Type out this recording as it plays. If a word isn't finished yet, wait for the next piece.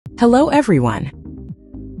Hello everyone!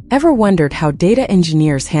 Ever wondered how data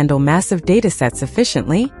engineers handle massive datasets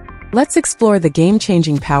efficiently? Let's explore the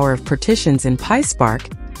game-changing power of partitions in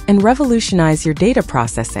PySpark and revolutionize your data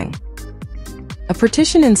processing. A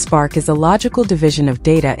partition in Spark is a logical division of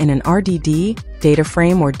data in an RDD, data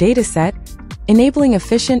frame or dataset, enabling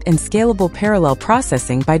efficient and scalable parallel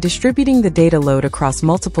processing by distributing the data load across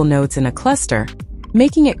multiple nodes in a cluster,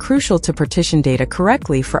 making it crucial to partition data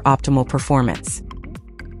correctly for optimal performance.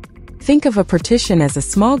 Think of a partition as a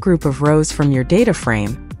small group of rows from your data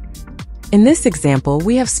frame. In this example,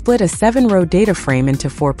 we have split a 7-row data frame into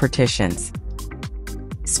 4 partitions.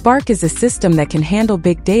 Spark is a system that can handle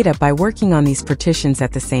big data by working on these partitions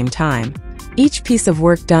at the same time. Each piece of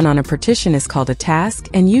work done on a partition is called a task,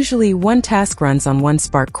 and usually one task runs on one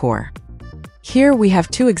Spark core. Here we have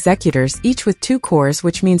 2 executors, each with 2 cores,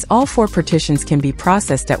 which means all 4 partitions can be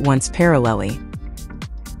processed at once parallelly.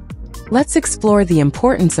 Let's explore the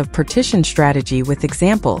importance of partition strategy with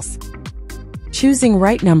examples. Choosing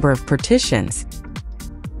right number of partitions.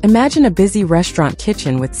 Imagine a busy restaurant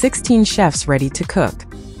kitchen with 16 chefs ready to cook.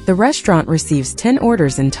 The restaurant receives 10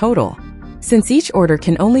 orders in total. Since each order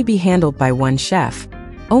can only be handled by one chef,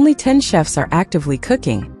 only 10 chefs are actively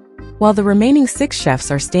cooking, while the remaining 6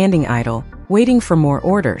 chefs are standing idle, waiting for more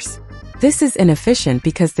orders. This is inefficient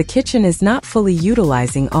because the kitchen is not fully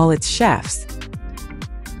utilizing all its chefs.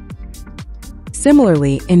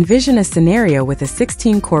 Similarly, envision a scenario with a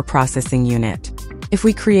 16-core processing unit. If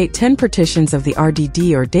we create 10 partitions of the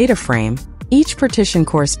RDD or data frame, each partition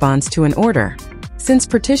corresponds to an order. Since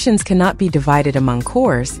partitions cannot be divided among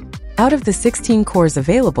cores, out of the 16 cores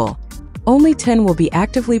available, only 10 will be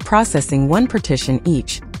actively processing one partition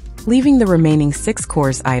each, leaving the remaining 6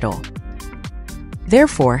 cores idle.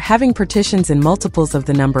 Therefore, having partitions in multiples of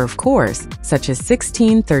the number of cores, such as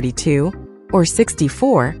 16, 32, or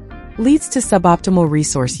 64, leads to suboptimal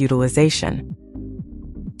resource utilization.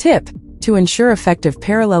 Tip: to ensure effective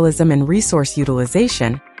parallelism and resource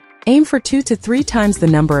utilization, aim for 2 to 3 times the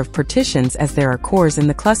number of partitions as there are cores in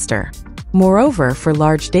the cluster. Moreover, for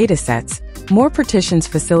large datasets, more partitions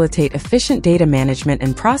facilitate efficient data management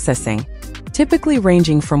and processing, typically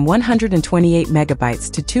ranging from 128 megabytes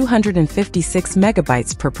to 256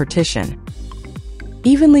 megabytes per partition.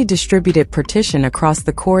 Evenly distributed partition across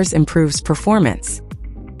the cores improves performance.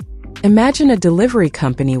 Imagine a delivery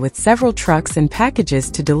company with several trucks and packages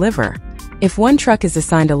to deliver. If one truck is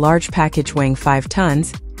assigned a large package weighing 5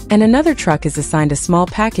 tons, and another truck is assigned a small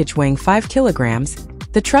package weighing 5 kilograms,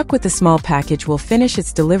 the truck with the small package will finish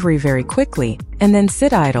its delivery very quickly, and then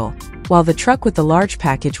sit idle, while the truck with the large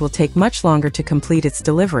package will take much longer to complete its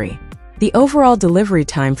delivery. The overall delivery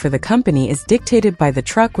time for the company is dictated by the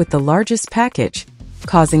truck with the largest package,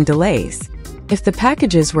 causing delays. If the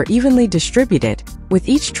packages were evenly distributed, with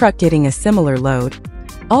each truck getting a similar load,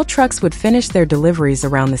 all trucks would finish their deliveries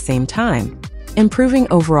around the same time, improving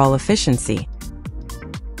overall efficiency.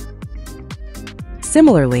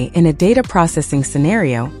 Similarly, in a data processing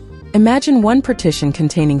scenario, imagine one partition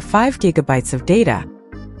containing 5 gigabytes of data,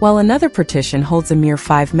 while another partition holds a mere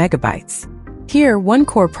 5 megabytes. Here, one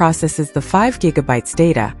core processes the 5 gigabytes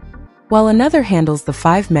data, while another handles the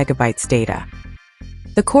 5 megabytes data.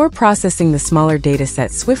 The core processing the smaller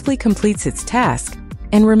dataset swiftly completes its task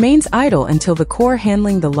and remains idle until the core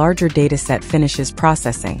handling the larger dataset finishes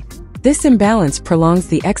processing. This imbalance prolongs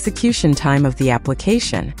the execution time of the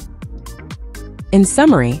application. In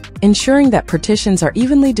summary, ensuring that partitions are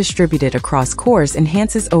evenly distributed across cores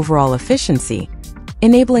enhances overall efficiency,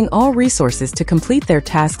 enabling all resources to complete their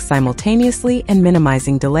tasks simultaneously and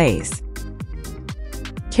minimizing delays.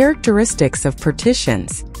 Characteristics of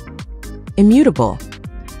partitions. Immutable.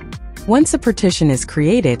 Once a partition is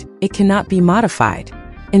created, it cannot be modified.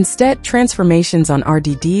 Instead, transformations on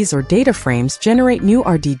RDDs or data frames generate new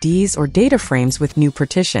RDDs or data frames with new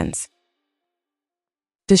partitions.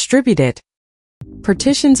 Distributed.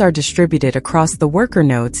 Partitions are distributed across the worker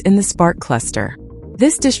nodes in the Spark cluster.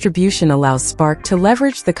 This distribution allows Spark to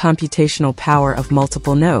leverage the computational power of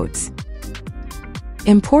multiple nodes.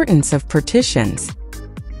 Importance of partitions.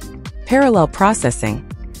 Parallel processing.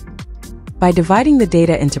 By dividing the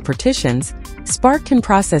data into partitions, Spark can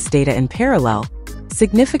process data in parallel,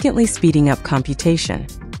 significantly speeding up computation.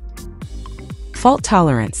 Fault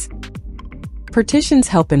tolerance. Partitions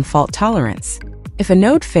help in fault tolerance. If a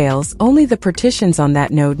node fails, only the partitions on that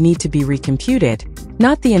node need to be recomputed,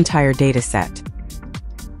 not the entire dataset.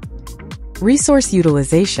 Resource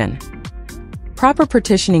utilization. Proper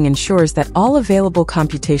partitioning ensures that all available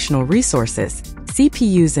computational resources,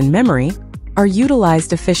 CPUs and memory, are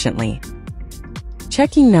utilized efficiently.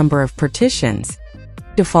 Checking number of partitions.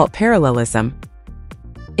 Default parallelism.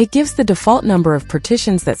 It gives the default number of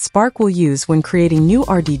partitions that Spark will use when creating new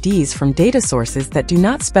RDDs from data sources that do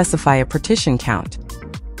not specify a partition count.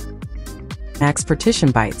 Max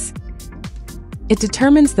partition bytes. It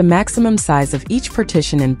determines the maximum size of each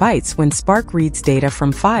partition in bytes when Spark reads data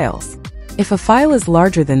from files. If a file is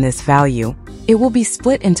larger than this value, it will be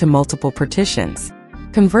split into multiple partitions.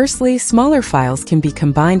 Conversely, smaller files can be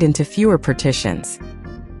combined into fewer partitions.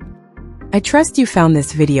 I trust you found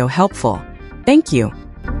this video helpful. Thank you.